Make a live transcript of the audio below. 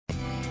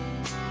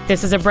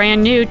This is a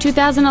brand new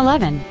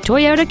 2011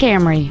 Toyota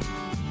Camry.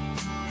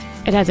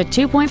 It has a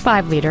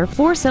 2.5-liter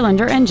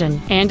four-cylinder engine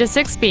and a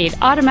 6-speed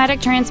automatic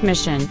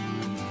transmission.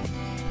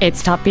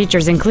 Its top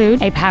features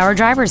include a power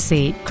driver's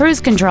seat, cruise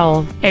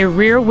control, a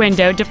rear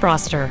window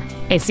defroster,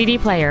 a CD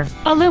player,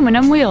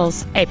 aluminum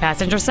wheels, a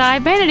passenger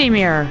side vanity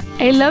mirror,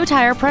 a low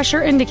tire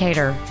pressure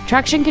indicator,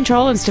 traction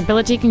control and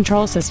stability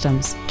control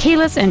systems,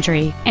 keyless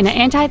entry, and an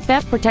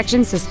anti-theft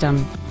protection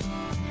system.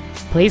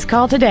 Please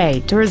call today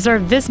to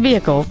reserve this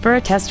vehicle for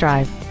a test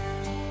drive.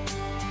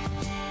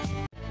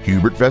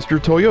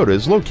 HubertVesterToyota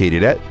is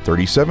located at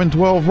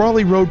 3712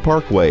 Raleigh Road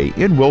Parkway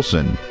in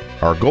Wilson.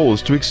 Our goal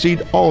is to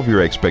exceed all of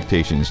your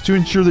expectations to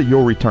ensure that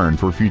you'll return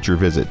for future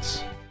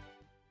visits.